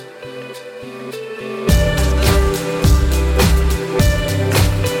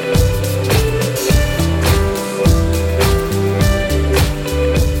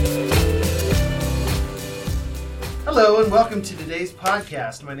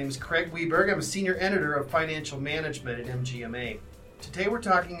podcast. My name is Craig Weberg. I'm a senior editor of financial management at MGMA. Today we're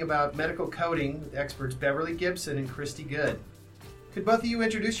talking about medical coding with experts Beverly Gibson and Christy Good. Could both of you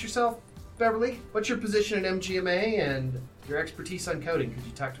introduce yourself? Beverly, what's your position at MGMA and your expertise on coding? Could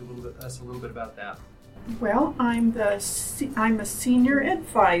you talk to us a little bit about that? Well, I'm a senior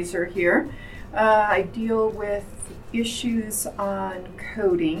advisor here. I deal with issues on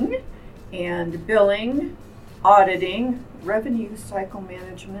coding and billing, auditing, revenue cycle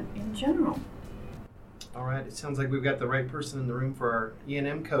management in general. All right, it sounds like we've got the right person in the room for our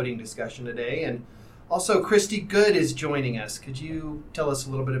E&M coding discussion today. And also, Christy Good is joining us. Could you tell us a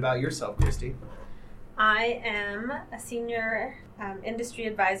little bit about yourself, Christy? I am a senior industry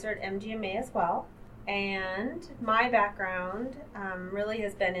advisor at MGMA as well. And my background really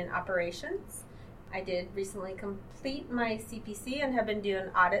has been in operations. I did recently complete my CPC and have been doing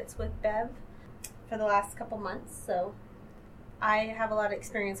audits with Bev for the last couple months. So I have a lot of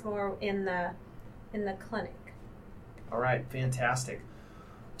experience more in the clinic. All right, fantastic.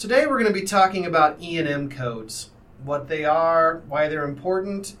 Today we're going to be talking about E&M codes, what they are, why they're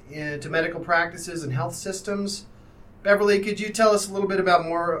important to medical practices and health systems. Beverly, could you tell us a little bit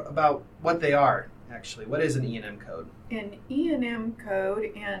more about what they are, actually? What is an E&M code? An E&M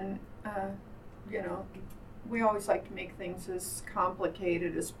code, and we always like to make things as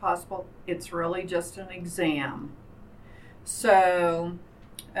complicated as possible. It's really just an exam. So,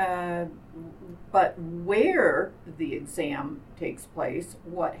 but where the exam takes place,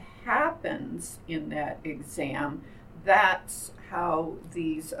 what happens in that exam, that's how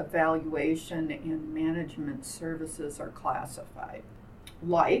these evaluation and management services are classified.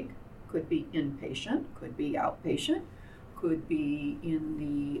 Like, could be inpatient, could be outpatient, could be in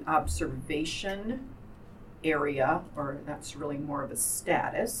the observation area, or that's really more of a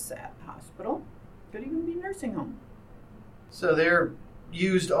status at hospital, could even be nursing home. So they're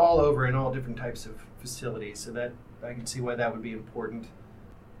used all over in all different types of facilities, so that I can see why that would be important.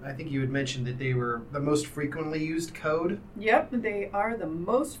 I think you had mentioned that they were the most frequently used code. Yep, they are the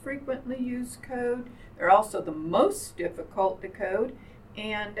most frequently used code. They're also the most difficult to code,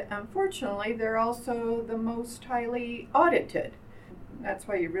 and unfortunately, they're also the most highly audited. That's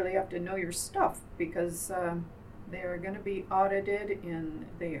why you really have to know your stuff, because they are going to be audited and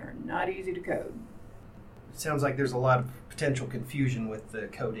they are not easy to code. It sounds like there's a lot of potential confusion with the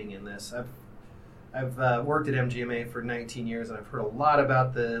coding in this. I've worked at MGMA for 19 years, and I've heard a lot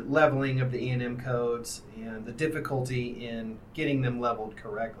about the leveling of the E&M codes and the difficulty in getting them leveled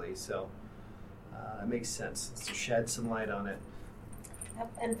correctly. So it makes sense to shed some light on it.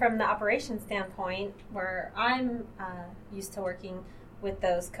 Yep. And from the operations standpoint, where I'm used to working with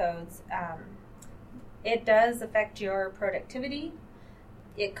those codes, it does affect your productivity.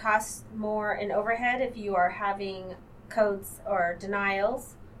 It costs more in overhead if you are having codes or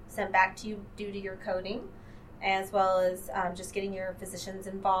denials sent back to you due to your coding, as well as just getting your physicians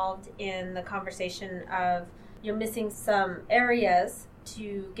involved in the conversation of you're missing some areas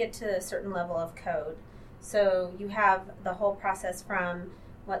to get to a certain level of code. So you have the whole process from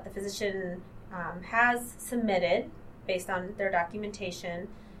what the physician has submitted based on their documentation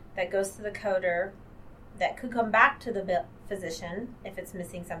that goes to the coder, that could come back to the physician if it's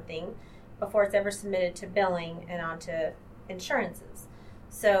missing something before it's ever submitted to billing and onto insurances.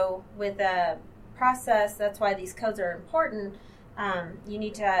 So with a process, that's why these codes are important. You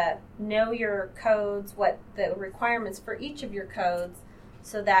need to know your codes, what the requirements for each of your codes,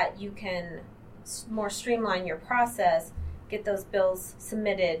 so that you can more streamline your process, get those bills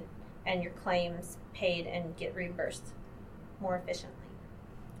submitted and your claims paid and get reimbursed more efficiently.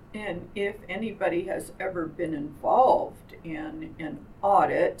 And if anybody has ever been involved in an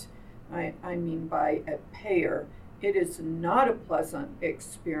audit, I mean by a payer, it is not a pleasant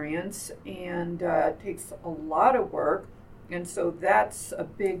experience and takes a lot of work. And so that's a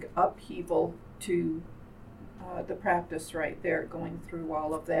big upheaval to the practice right there, going through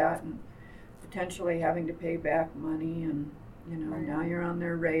all of that and potentially having to pay back money, and now you're on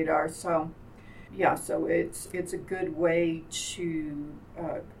their radar. So yeah, so it's a good way to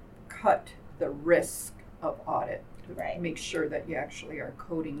cut the risk of audit, to make sure that you actually are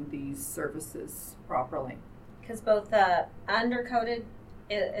coding these services properly. Because both undercoded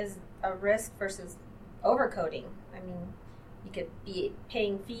is a risk versus overcoding. I mean, you could be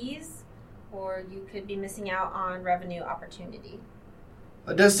paying fees, or you could be missing out on revenue opportunity.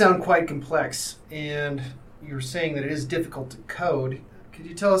 It does sound quite complex, and you're saying that it is difficult to code. Could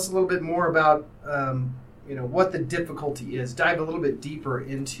you tell us a little bit more about what the difficulty is? Dive a little bit deeper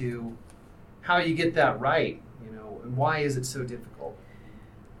into how you get that right, and why is it so difficult?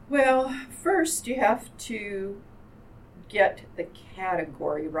 Well, first you have to get the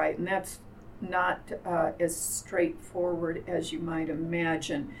category right, and that's not as straightforward as you might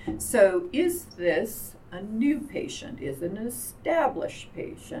imagine. So is this a new patient? Is it an established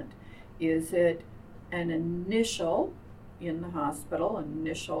patient? Is it an initial in the hospital,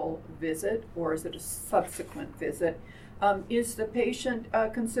 initial visit, or is it a subsequent visit? Is the patient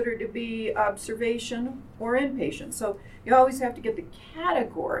considered to be observation or inpatient? So you always have to get the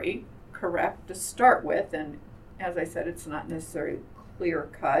category correct to start with, and as I said, it's not necessarily clear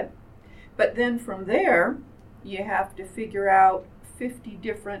cut. But then from there, you have to figure out 50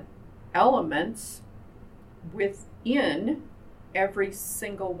 different elements within every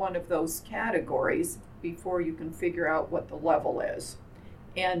single one of those categories before you can figure out what the level is.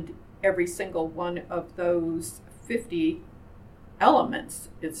 And every single one of those 50 elements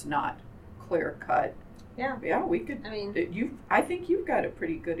is not clear cut. Yeah, we could. I think you've got a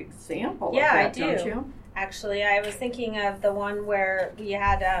pretty good example of that, I do. Don't you? Actually, I was thinking of the one where we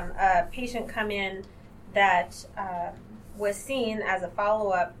had a patient come in that was seen as a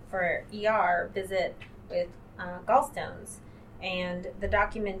follow-up for ER visit with gallstones. And the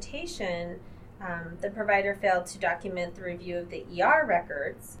documentation, the provider failed to document the review of the ER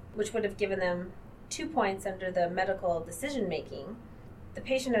records, which would have given them 2 points under the medical decision-making. The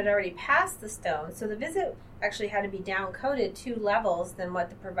patient had already passed the stone, so the visit actually had to be down-coded 2 levels than what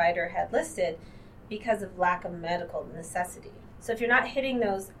the provider had listed because of lack of medical necessity. So if you're not hitting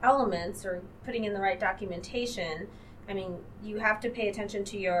those elements or putting in the right documentation, you have to pay attention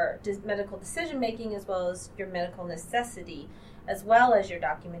to your medical decision-making as well as your medical necessity, as well as your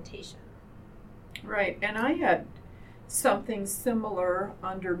documentation. Right, and I had something similar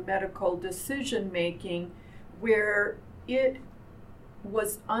under medical decision-making where it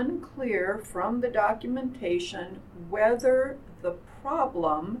was unclear from the documentation whether the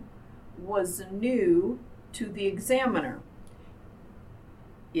problem was new to the examiner.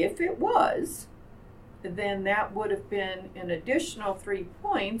 If it was, then that would have been an additional 3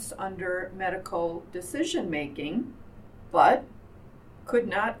 points under medical decision-making, but could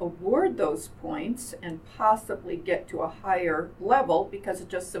not award those points and possibly get to a higher level because it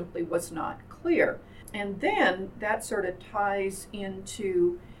just simply was not clear. And then that sort of ties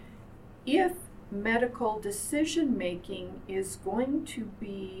into if medical decision-making is going to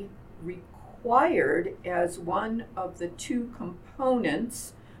be required as one of the 2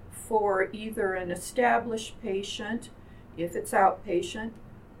 components for either an established patient, if it's outpatient,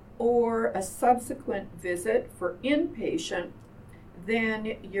 or a subsequent visit for inpatient,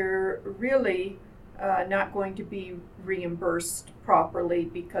 then you're really not going to be reimbursed properly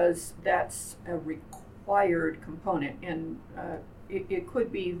because that's a required component. And it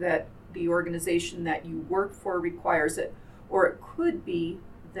could be that the organization that you work for requires it, or it could be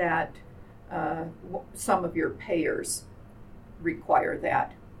that some of your payers require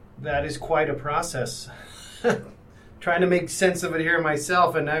that. That is quite a process. Trying to make sense of it here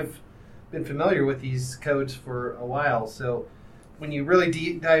myself, and I've been familiar with these codes for a while. So when you really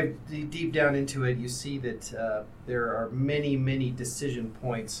dive deep down into it, you see that there are many, many decision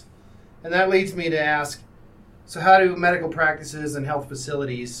points. And that leads me to ask, so how do medical practices and health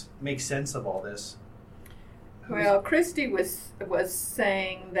facilities make sense of all this? Well, Christy was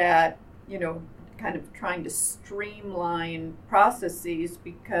saying that, kind of trying to streamline processes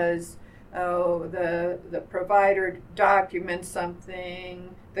because the provider documents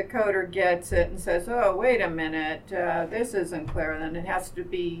something, the coder gets it and says, oh, wait a minute, this isn't clear. Then it has to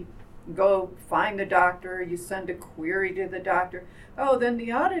be, go find the doctor, you send a query to the doctor. Oh, then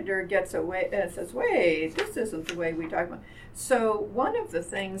the auditor gets away and says, wait, this isn't the way we talk about. So one of the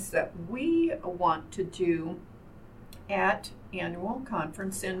things that we want to do at annual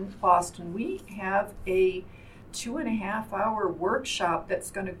conference in Boston, we have a 2.5-hour workshop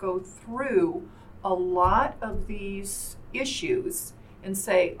that's going to go through a lot of these issues and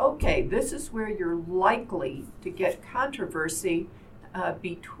say, okay, this is where you're likely to get controversy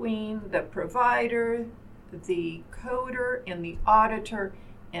between the provider, the coder, and the auditor,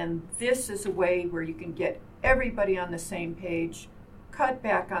 and this is a way where you can get everybody on the same page, cut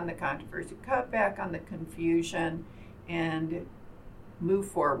back on the controversy, cut back on the confusion, and move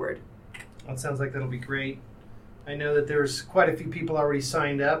forward. That sounds like that'll be great. I know that there's quite a few people already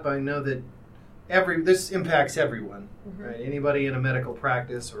signed up. I know that this impacts everyone, right? Anybody in a medical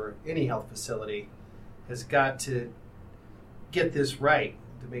practice or any health facility has got to get this right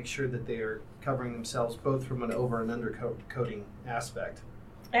to make sure that they are covering themselves both from an over and under coding aspect.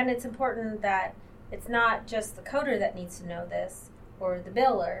 And it's important that it's not just the coder that needs to know this, or the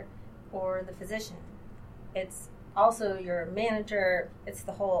biller, or the physician. It's also your manager. It's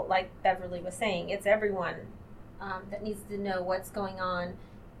the whole, like Beverly was saying, it's everyone that needs to know what's going on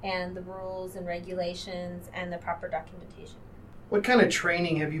and the rules and regulations and the proper documentation. What kind of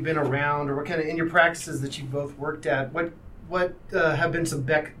training have you been around, or what kind of, in your practices that you've both worked at, what have been some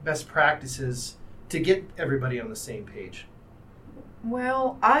best practices to get everybody on the same page?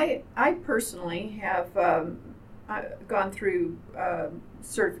 Well, I personally have gone through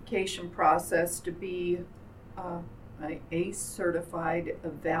certification process to be a certified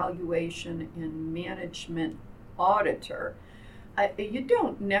evaluation and management auditor. You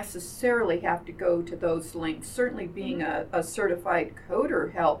don't necessarily have to go to those links. Certainly being a certified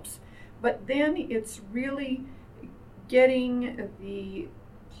coder helps, but then it's really getting the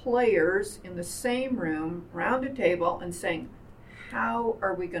players in the same room around a table and saying, how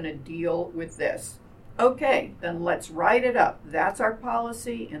are we going to deal with this? Okay, then let's write it up. That's our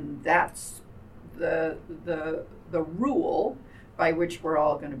policy, and that's the rule by which we're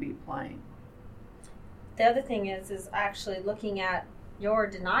all going to be playing. The other thing is actually looking at your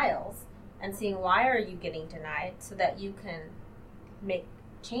denials and seeing why are you getting denied so that you can make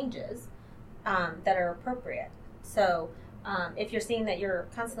changes that are appropriate. So if you're seeing that you're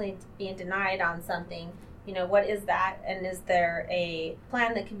constantly being denied on something, what is that, and is there a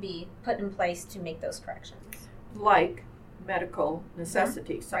plan that can be put in place to make those corrections? Like medical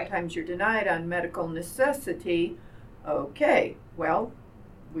necessity. Mm-hmm. Sometimes you're denied on medical necessity. Okay, well,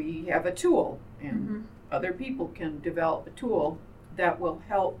 we have a tool, and other people can develop a tool that will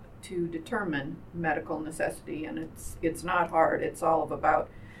help to determine medical necessity, and it's not hard. It's all of about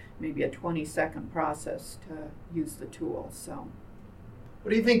maybe a 20-second process to use the tool. So, what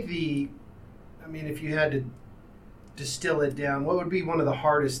do you think if you had to distill it down, what would be one of the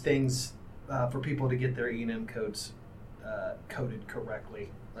hardest things for people to get their E&M codes coded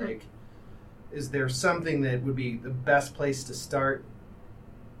correctly? Like, is there something that would be the best place to start?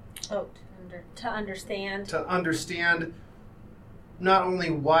 To understand. To understand not only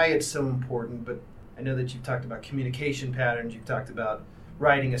why it's so important, but I know that you've talked about communication patterns, you've talked about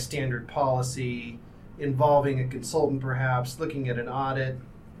writing a standard policy, involving a consultant perhaps, looking at an audit.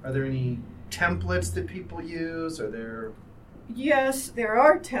 Are there any templates that people use? Are there? Yes, there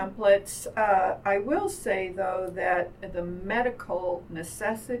are templates. I will say, though, that the medical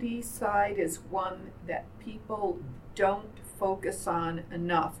necessity side is one that people don't focus on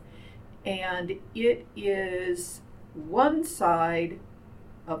enough. And it is one side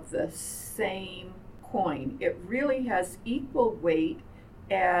of the same coin. It really has equal weight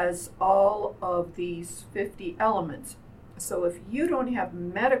as all of these 50 elements. So if you don't have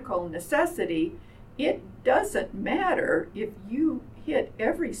medical necessity, it doesn't matter if you hit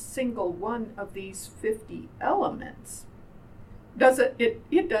every single one of these 50 elements.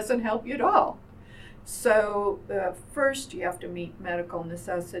 It doesn't help you at all. So first you have to meet medical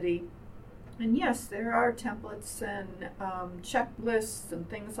necessity. And yes, there are templates and checklists and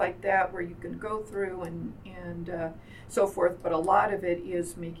things like that where you can go through and so forth, but a lot of it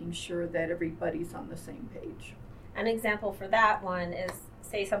is making sure that everybody's on the same page. An example for that one is,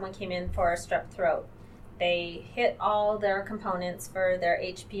 say someone came in for a strep throat. They hit all their components for their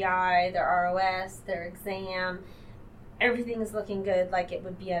HPI, their ROS, their exam. Everything's looking good, like it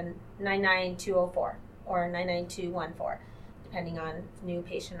would be a 99204 or a 99214, depending on new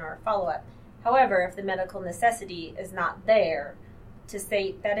patient or follow-up. However, if the medical necessity is not there to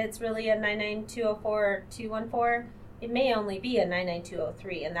state that it's really a 99204 or 214, it may only be a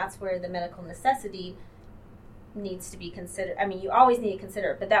 99203, and that's where the medical necessity needs to be considered. I mean, you always need to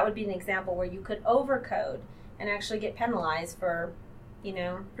consider it, but that would be an example where you could overcode and actually get penalized for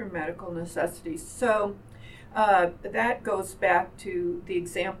medical necessities. So that goes back to the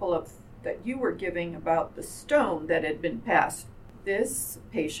example that you were giving about the stone that had been passed. This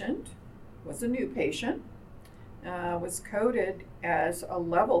patient was a new patient, was coded as a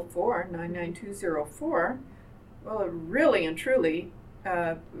level 4, 99204. Well, really and truly,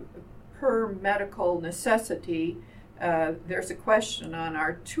 per medical necessity, there's a question on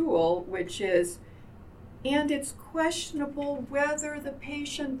our tool, which is, and it's questionable whether the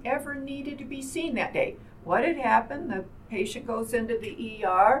patient ever needed to be seen that day. What had happened? The patient goes into the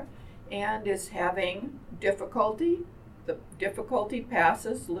ER and is having difficulty. The difficulty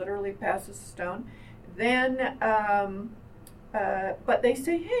literally passes the stone. Then, but they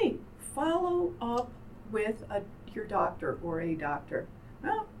say, hey, follow up with your doctor or a doctor.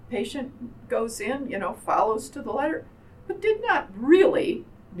 Well, patient goes in, follows to the letter, but did not really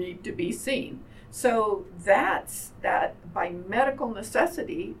need to be seen. So that's that. By medical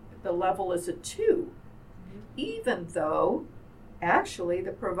necessity, the level is a 2, even though actually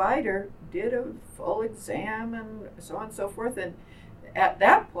the provider did a full exam and so on and so forth. And at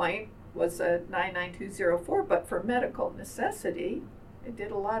that point, was a 99204, but for medical necessity, it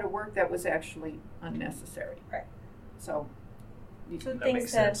did a lot of work that was actually unnecessary. Right. So So That things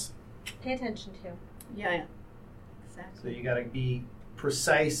makes to sense. pay attention to. yeah, So exactly. you got to be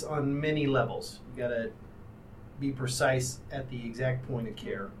precise on many levels. You got to be precise at the exact point of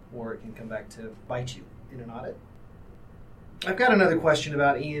care, or it can come back to bite you in an audit. I've got another question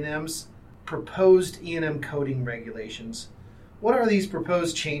about E&M's proposed E&M coding regulations. What are these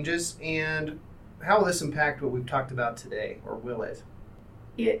proposed changes, and how will this impact what we've talked about today, or will it?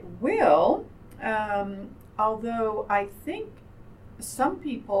 It will, although I think some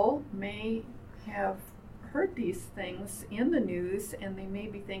people may have heard these things in the news and they may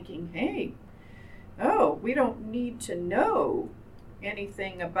be thinking, hey, oh, we don't need to know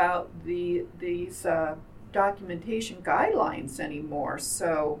anything about these documentation guidelines anymore,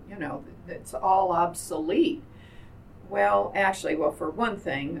 so, it's all obsolete. Well, actually, for one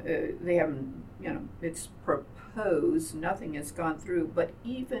thing, they haven't, it's proposed, nothing has gone through, but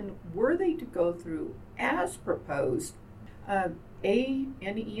even were they to go through as proposed, an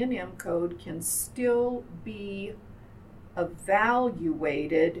E&M code can still be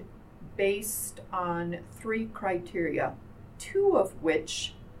evaluated based on 3 criteria, 2 of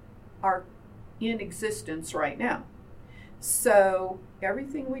which are in existence right now. So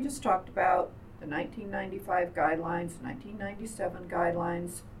everything we just talked about, the 1995 guidelines, 1997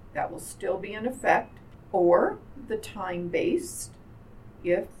 guidelines, that will still be in effect, or the time-based,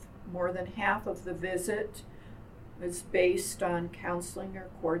 if more than half of the visit is based on counseling or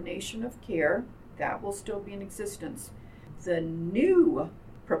coordination of care, that will still be in existence. The new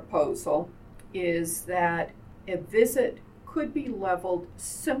proposal is that a visit could be leveled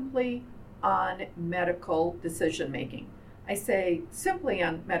simply on medical decision making. I say simply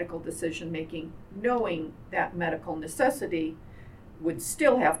on medical decision making, knowing that medical necessity would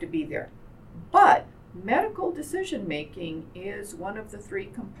still have to be there. But medical decision making is one of the 3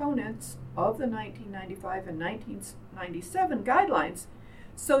 components of the 1995 and 1997 guidelines,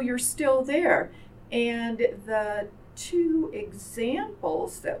 so you're still there. And the 2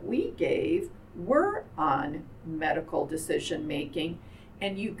 examples that we gave were on medical decision making,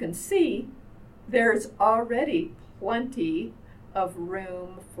 and you can see there's already plenty of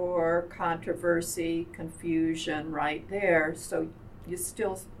room for controversy, confusion right there, so you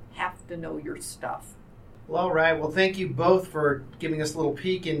still have to know your stuff. Well, all right. Well, thank you both for giving us a little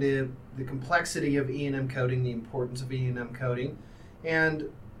peek into the complexity of E&M coding, the importance of E&M coding, and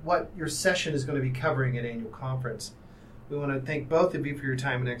what your session is going to be covering at annual conference. We want to thank both of you for your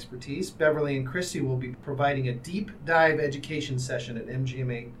time and expertise. Beverly and Christy will be providing a deep dive education session at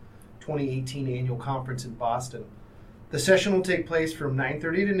MGMA 2018 annual conference in Boston. The session will take place from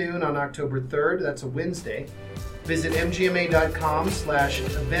 9:30 to noon on October 3rd. That's a Wednesday. Visit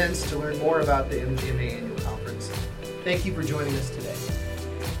mgma.com/events to learn more about the MGMA annual conference. Thank you for joining us today.